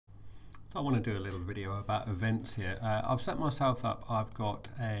So I want to do a little video about events here. I've set myself up, I've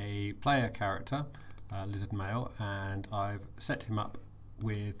got a player character, Lizard Male, and I've set him up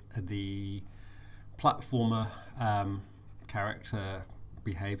with the platformer character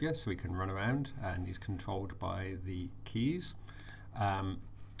behavior, so he can run around and he's controlled by the keys.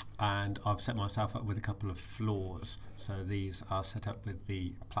 And I've set myself up with a couple of floors, so these are set up with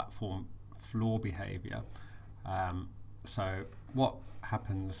the platform floor behavior. So what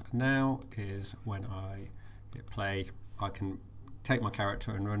happens now is when I hit play, I can take my character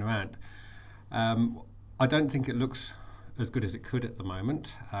and run around. I don't think it looks as good as it could at the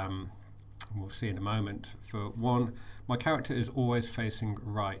moment. We'll see in a moment. For one, my character is always facing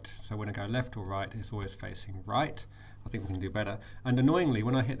right, so when I go left or right, it's always facing right. I think we can do better. And annoyingly,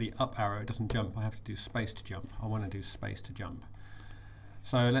 when I hit the up arrow, it doesn't jump. I have to do space to jump. I want to do space to jump.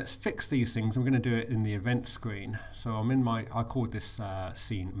 So let's fix these things. I'm going to do it in the event screen. So I'm in my, I called this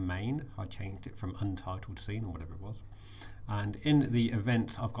scene main. I changed it from untitled scene or whatever it was. And in the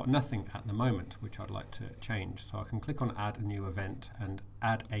events, I've got nothing at the moment, which I'd like to change. So I can click on add a new event and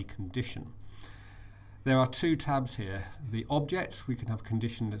add a condition. There are two tabs here. The objects, we can have a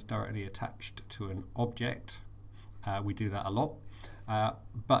condition that's directly attached to an object. We do that a lot.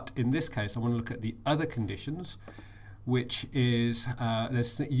 But in this case, I want to look at the other conditions, which is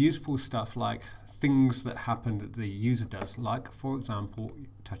there's useful stuff like things that happen that the user does, like, for example,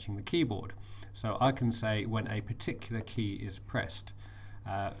 touching the keyboard. So I can say when a particular key is pressed.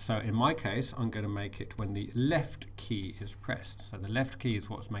 So in my case, I'm going to make it when the left key is pressed. So the left key is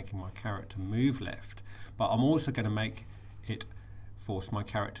what's making my character move left. But I'm also going to make it force my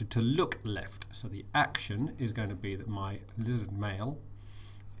character to look left. So the action is going to be that my Lizard Male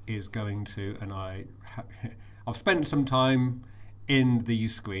is going to, and I've spent some time in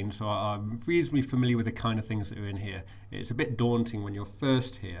these screens, so I'm reasonably familiar with the kind of things that are in here. It's a bit daunting when you're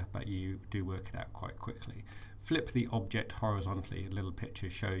first here, but you do work it out quite quickly. Flip the object horizontally. A little picture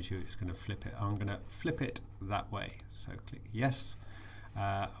shows you it's going to flip it. I'm going to flip it that way. So click yes.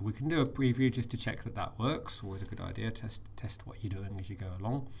 We can do a preview just to check that that works. Always a good idea. Test what you're doing as you go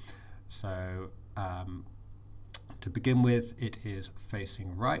along. So to begin with, it is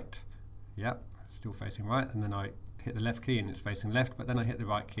facing right. Yep, still facing right. And then I hit the left key and it's facing left, but then I hit the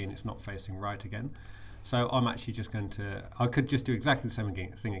right key and it's not facing right again. So I'm actually just going to, I could just do exactly the same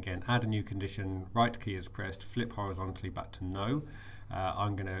thing again, add a new condition, right key is pressed, flip horizontally back to no.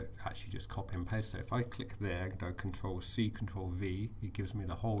 I'm going to actually just copy and paste. So if I click there and go Control C, Control V, it gives me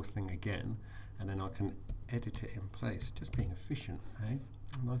the whole thing again, and then I can edit it in place, just being efficient, eh?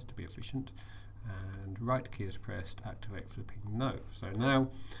 Nice to be efficient. And right key is pressed, activate flipping no. So now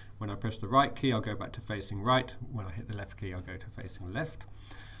when I press the right key, I'll go back to facing right. When I hit the left key, I'll go to facing left.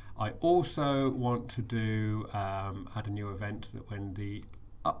 I also want to do add a new event that when the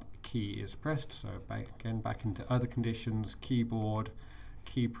up key is pressed, so back into other conditions, keyboard,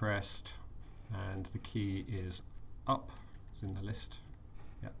 key pressed, and the key is up, it's in the list,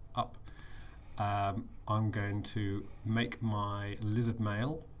 yeah, up. I'm going to make my Lizard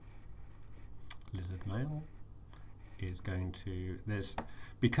Male is going to,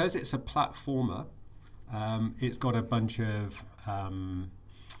 because it's a platformer, it's got a bunch of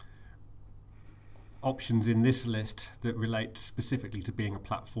options in this list that relate specifically to being a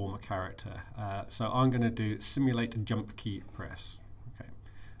platformer character. So I'm going to do simulate a jump key press. Okay.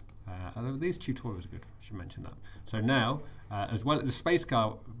 Although these tutorials are good, I should mention that. So now, as well, the space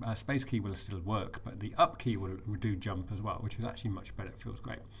key will still work, but the up key will do jump as well, which is actually much better. It feels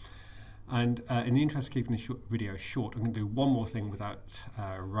great. And in the interest of keeping this video short, I'm going to do one more thing without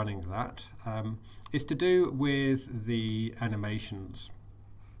running that. It's to do with the animations.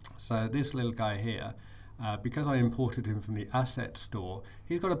 So this little guy here, because I imported him from the asset store,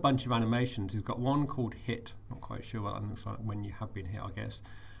 he's got a bunch of animations. He's got one called hit, not quite sure what that looks like when you have been hit, I guess.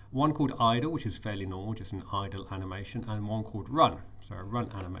 One called idle, which is fairly normal, just an idle animation, and one called run, so a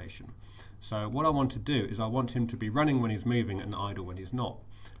run animation. So what I want to do is I want him to be running when he's moving and idle when he's not.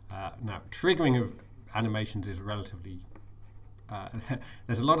 Now, triggering of animations is relatively,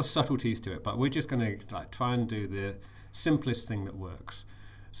 there's a lot of subtleties to it, but we're just going to try and do the simplest thing that works.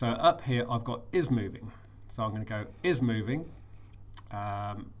 So up here, I've got is moving. So I'm going to go is moving,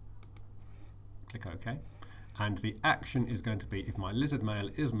 click OK. And the action is going to be, if my Lizard Male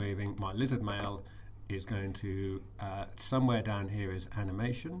is moving, my Lizard Male is going to, somewhere down here is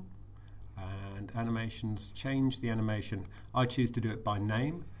animation. And animations, change the animation. I choose to do it by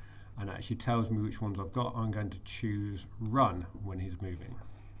name, and it actually tells me which ones I've got. I'm going to choose run when he's moving.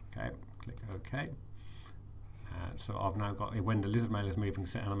 Okay, click OK. So I've now got, when the Lizard Male is moving,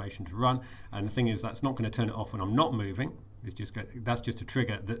 set animation to run. And the thing is, that's not going to turn it off when I'm not moving. That's just a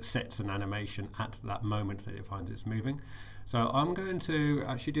trigger that sets an animation at that moment that it finds it's moving. So I'm going to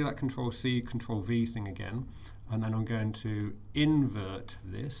actually do that Control-C, Control-V thing again, and then I'm going to invert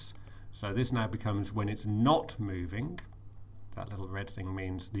this. So this now becomes when it's not moving. That little red thing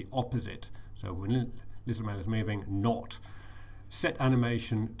means the opposite. So when Lizard Mail is moving, not. Set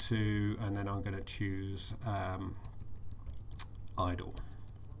animation to, and then I'm going to choose idle.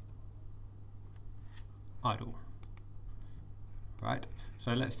 Idle. Right,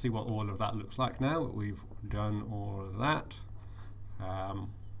 so let's see what all of that looks like now. We've done all of that.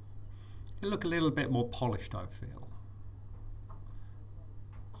 It'll look a little bit more polished, I feel.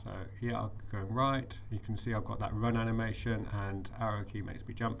 So yeah, I'm going right. You can see I've got that run animation, and arrow key makes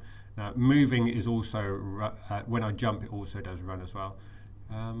me jump. Now moving is also, when I jump it also does run as well.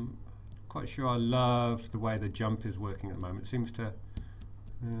 Quite sure I love the way the jump is working at the moment. It seems to,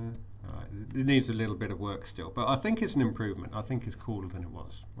 it needs a little bit of work still, but I think it's an improvement. I think it's cooler than it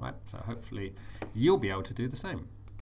was, right? So hopefully you'll be able to do the same.